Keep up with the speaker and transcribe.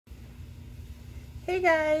Hey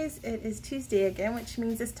guys, it is Tuesday again, which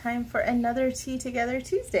means it's time for another Tea Together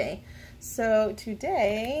Tuesday. So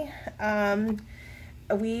today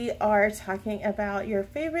we are talking about your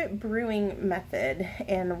favorite brewing method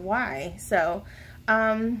and why. So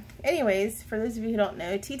anyways, for those of you who don't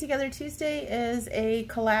know, Tea Together Tuesday is a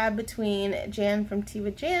collab between Jann from Tea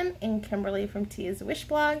with Jann and Kimberley from Tea is a Wish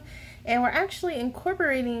blog. And we're actually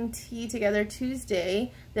incorporating Tea Together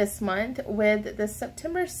Tuesday this month with the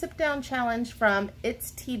September Sip Down challenge from It's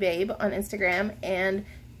Tea Babe on Instagram and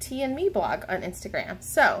Tea and Me blog on Instagram.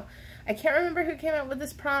 So I can't remember who came up with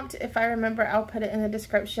this prompt. If I remember, I'll put it in the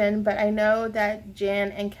description. But I know that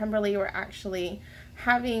Jann and Kimberley were actually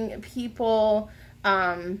having people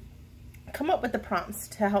come up with the prompts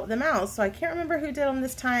to help them out. So I can't remember who did them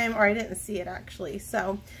this time, or I didn't see it actually.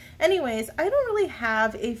 So anyways, I don't really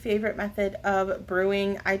have a favorite method of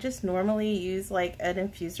brewing. I just normally use like an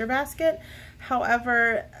infuser basket.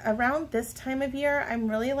 However, around this time of year, I'm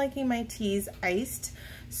really liking my teas iced.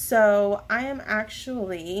 So I am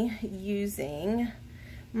actually using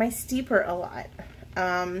my steeper a lot.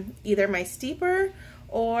 Either my steeper,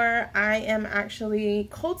 or I am actually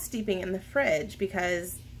cold steeping in the fridge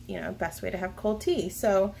because, you know, best way to have cold tea.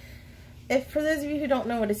 So if, for those of you who don't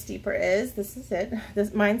know what a steeper is, this is it.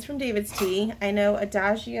 Mine's from David's Tea. I know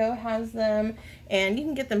Adagio has them, and you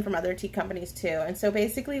can get them from other tea companies too. And so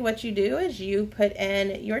basically what you do is you put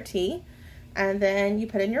in your tea, and then you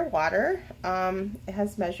put in your water. It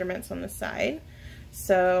has measurements on the side.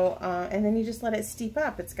 So, and then you just let it steep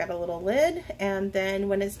up. It's got a little lid, and then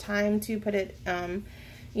when it's time to put it,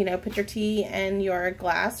 you know, put your tea in your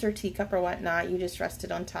glass or teacup or whatnot, you just rest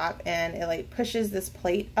it on top, and it like pushes this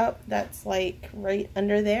plate up that's like right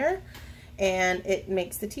under there, and it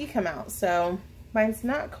makes the tea come out. So mine's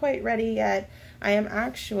not quite ready yet. I am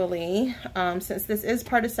actually, since this is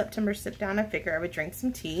part of September Sip Down, I figure I would drink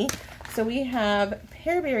some tea. So we have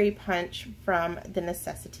pearberry punch from the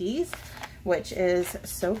Necessities, which is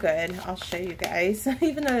so good. I'll show you guys,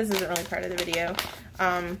 even though this isn't really part of the video.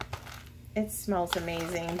 It smells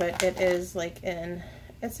amazing, but it is like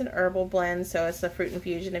it's an herbal blend, so it's a fruit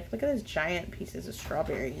infusion. If you look at those giant pieces of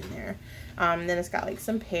strawberry in there. Then it's got like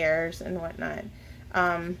some pears and whatnot.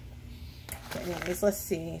 Anyways, let's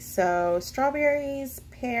see. So strawberries,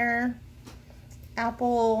 pear,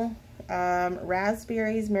 apple,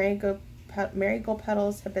 raspberries, marigold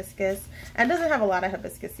petals, hibiscus. And it doesn't have a lot of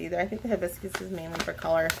hibiscus either. I think the hibiscus is mainly for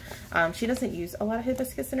color. She doesn't use a lot of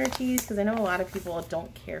hibiscus in her teas because I know a lot of people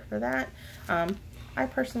don't care for that. I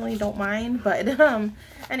personally don't mind, but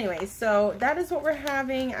anyway, so that is what we're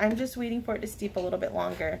having. I'm just waiting for it to steep a little bit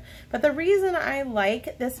longer. But the reason I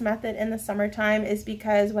like this method in the summertime is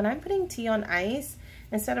because when I'm putting tea on ice,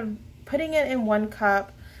 instead of putting it in one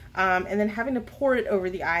cup and then having to pour it over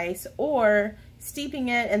the ice, or steeping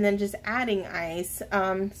it and then just adding ice,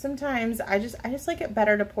 sometimes I just like it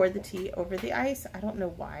better to pour the tea over the ice. I don't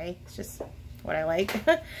know why, it's just what I like.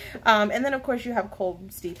 And then of course you have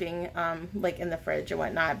cold steeping like in the fridge and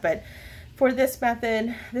whatnot, but for this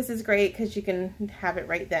method, this is great because you can have it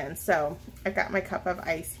right then. So I've got my cup of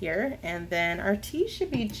ice here, and then our tea should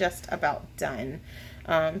be just about done.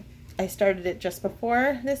 I started it just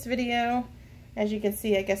before this video. As you can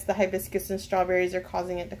see, I guess the hibiscus and strawberries are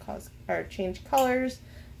causing it to change colors.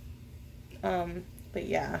 But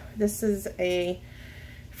yeah, this is a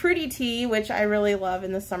fruity tea, which I really love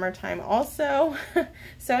in the summertime also.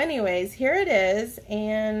 So anyways, here it is.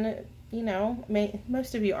 And you know,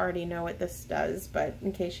 most of you already know what this does, but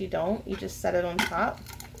in case you don't, you just set it on top,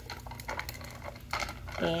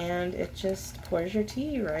 and it just pours your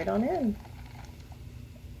tea right on in.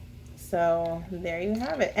 So there you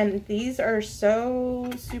have it. And these are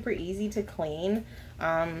so super easy to clean.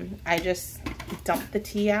 I just dump the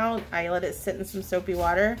tea out. I let it sit in some soapy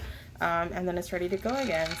water, and then it's ready to go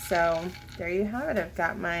again. So there you have it. I've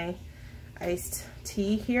got my iced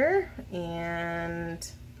tea here, and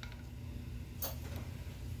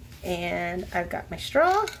I've got my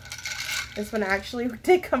straw. This one actually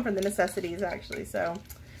did come from the Necessities actually. So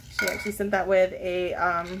she actually sent that with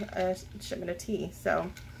a shipment of tea.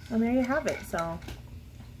 So, and there you have it. So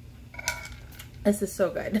this is so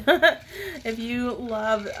good. If you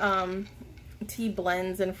love tea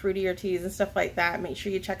blends and fruitier teas and stuff like that, make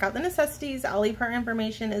sure you check out the Necessities. I'll leave her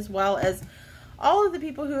information, as well as all of the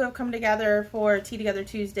people who have come together for Tea Together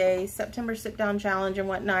Tuesday, September Sip Down challenge and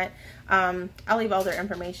whatnot. I'll leave all their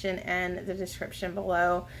information in the description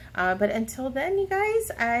below. But until then, you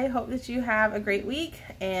guys, I hope that you have a great week,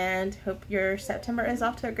 and hope your September is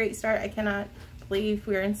off to a great start. I cannot believe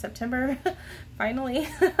we're in September, finally.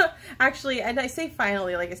 Actually, and I say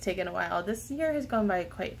finally like it's taken a while. This year has gone by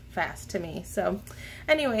quite fast to me. So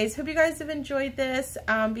anyways, hope you guys have enjoyed this.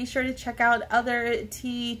 Be sure to check out other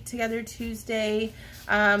Tea Together Tuesday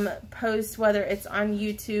posts, whether it's on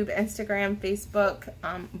YouTube, Instagram, Facebook,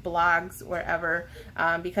 blogs, wherever,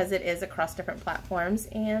 because it is across different platforms.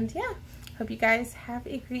 And yeah, hope you guys have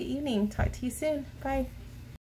a great evening. Talk to you soon. Bye.